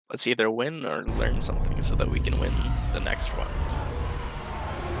Let's either win or learn something so that we can win the next one.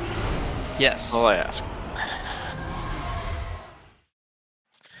 Yes. All I ask.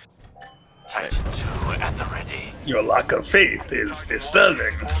 Titan 2 at the ready. Your lack of faith is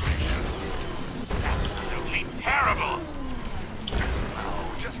disturbing. Absolutely terrible.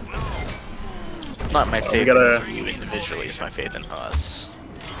 No, just no. Not my faith gotta- in you individually, it's my faith in us.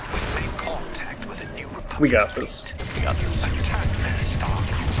 We've made contact with a new Republic. We got this. We got this. Attack their star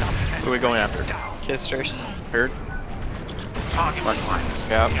cruiser. Who are we going after? Down. Kisters. Heard? Target Mark. one.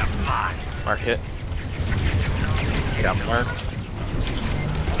 Yeah. We have mine. Mark hit. Got marked.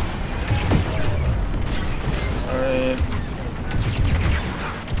 Alright.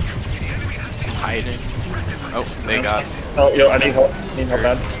 Hiding. Oh, they got. Oh, yo, I need help. Need help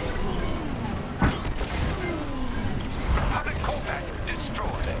bad. Republic Corvette destroyed.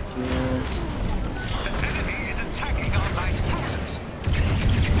 The enemy is attacking our light cruisers.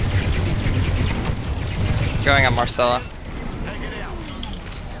 Going on Marcello. Take it out.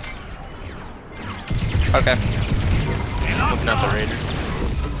 Okay. Looking at the Raider.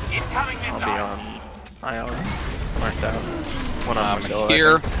 Incoming I'll missile. be on Ions. Marked out. One on Marcello. I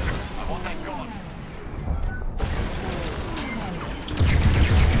Here. think. I want that gone.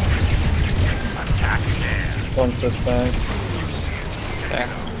 Attack there. One switch back. Okay.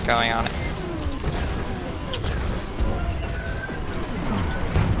 Going on it.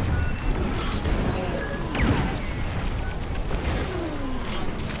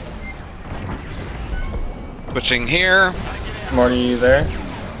 Switching here. Marty, you there?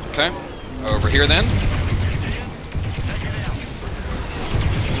 Okay. Over here then.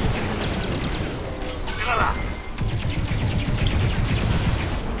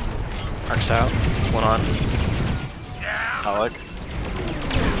 Mark's out. One on. Dalek.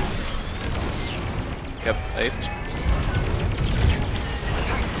 Yep, 8.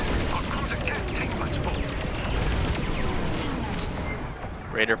 Our cruiser can't take much more.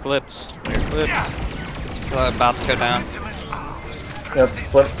 Raider flips. Raider flips. It's about to go down. Ultimate ours. Yep,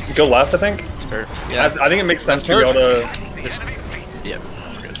 flip. Go left, I think. Sure. Yeah. I think it makes sense to be able to. The enemy fleet Yep.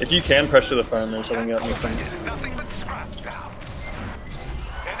 If you can pressure the farmers, I think that makes sense. is nothing but scrap now.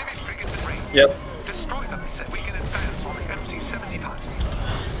 Enemy frigates in range. Yep. Destroy them so we can advance on the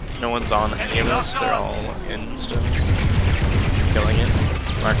MC-75. No one's on any of us. They're all in still. Killing it.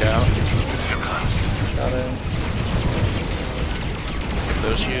 Mark out. Got it.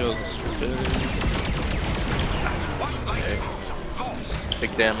 Those shields. Big, That's one light cruiser lost.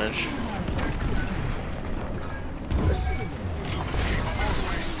 big damage.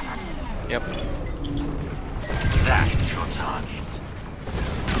 Yep. That's your target.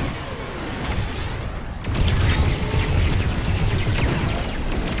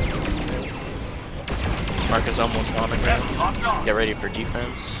 Mark is almost on the ground. Locked on. Get ready for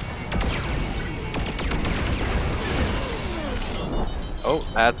defense. Oh,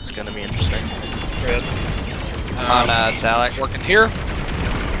 that's gonna be interesting. Red. On Dalek. Working here.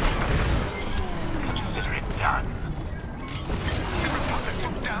 Consider it done. The Republic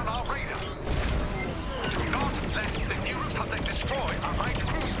took down our radar. Do not let the New Republic destroy our light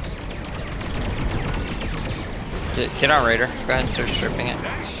cruisers. Get on Raider. Go ahead and start stripping it.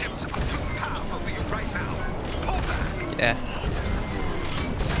 Their ships are too powerful for you right now. Pull back. Yeah.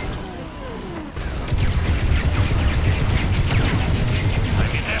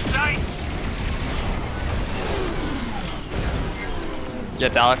 I'm in their sights. Yeah,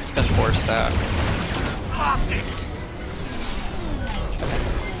 Dalek's been forced out. Lost it.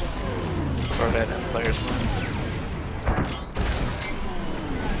 Throw that in players.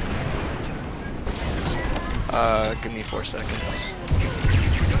 Give me 4 seconds.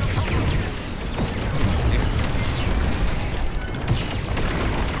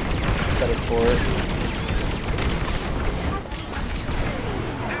 Got it for it.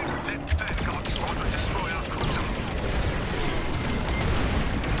 Let that God squadron destroy our cruiser.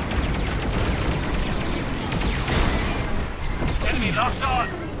 Enemy locked on.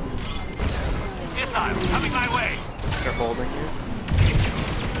 Missile coming my way. They're holding you.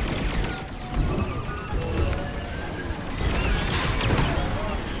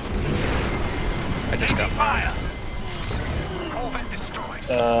 I just got Fire. Corvette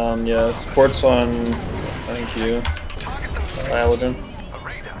destroyed. Yeah, sports on. I think you. Target those Eledran. A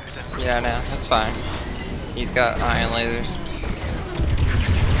radar is at Yeah, no, that's fine. He's got ion lasers.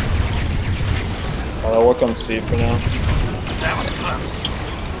 I'll work on C for now. That was close.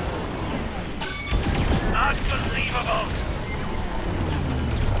 Unbelievable.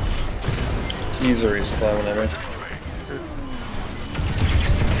 Use a resupply whenever.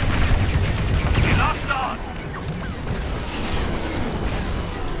 We locked on.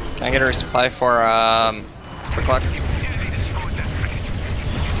 Can I get a resupply for Clux?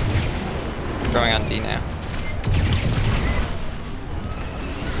 Going on D now.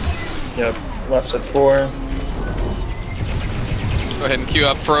 Yep, left's at 4. Go ahead and queue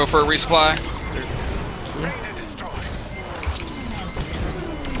up Pro for a resupply.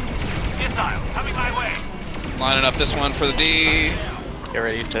 Missile coming my way. Lining up this one for the D. Get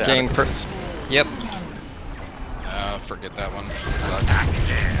ready to Game add a first. Yep. Forget that one. Sucks.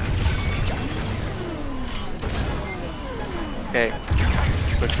 Okay.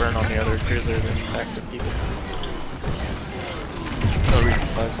 Quick burn on the other cruisers and back to people. No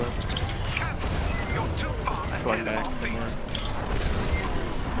resupplies left. You're too far ahead Going of back our in fleet. there.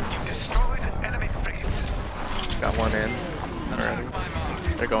 You destroyed an enemy frigate. Got one in already.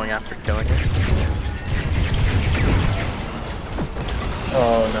 They're going after killing it.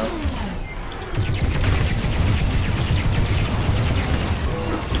 Oh no.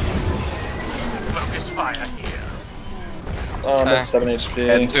 Focus fire here. Oh, Okay. that's 7 HP.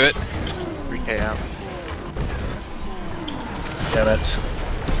 Head to it. 3k out. Damn it.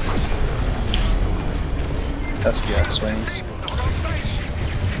 SPX swings.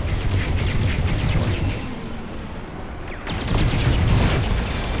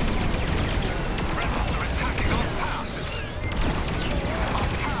 Rebels are attacking our power system. Our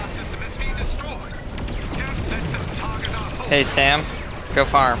power system is being destroyed. Don't let them target our hull. Hey Sam, go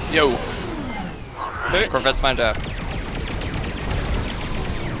farm. Yo. Corvette's my job.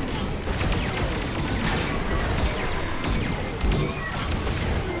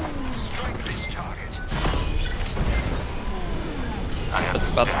 Strike this target. It's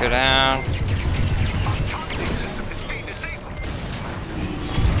about to go down. Our targeting system is being disabled.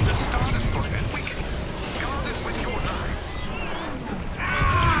 The Star Destroyer is weakening. Guard it with your knives.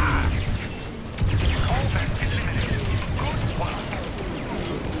 All men eliminated. Good work.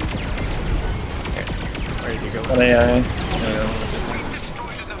 Ready to go. An AI. Yeah. We've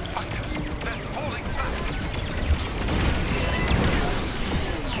destroyed enough fighters. They're falling back.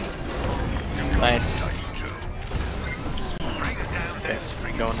 Nice. Raider down, there's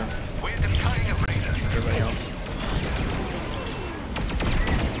frigates. Going in. We're deploying a raider. Everybody else.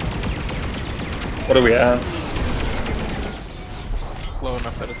 What do we have? Low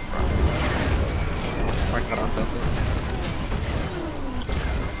enough that it's a problem. Mark that on offensive.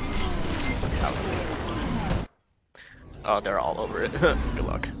 Oh, they're all over it. Good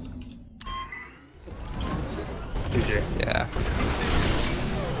luck. GG. Yeah.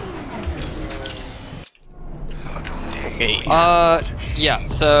 Okay. Yeah,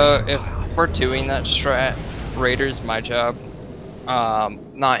 so if we're doing that strat, Raider's my job.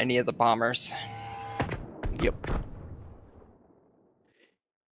 Not any of the bombers. Yep.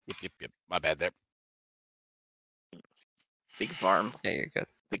 Yep. My bad there. Big farm. Yeah, you're good.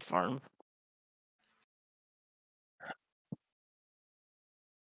 Big farm.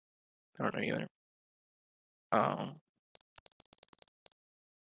 I don't know either.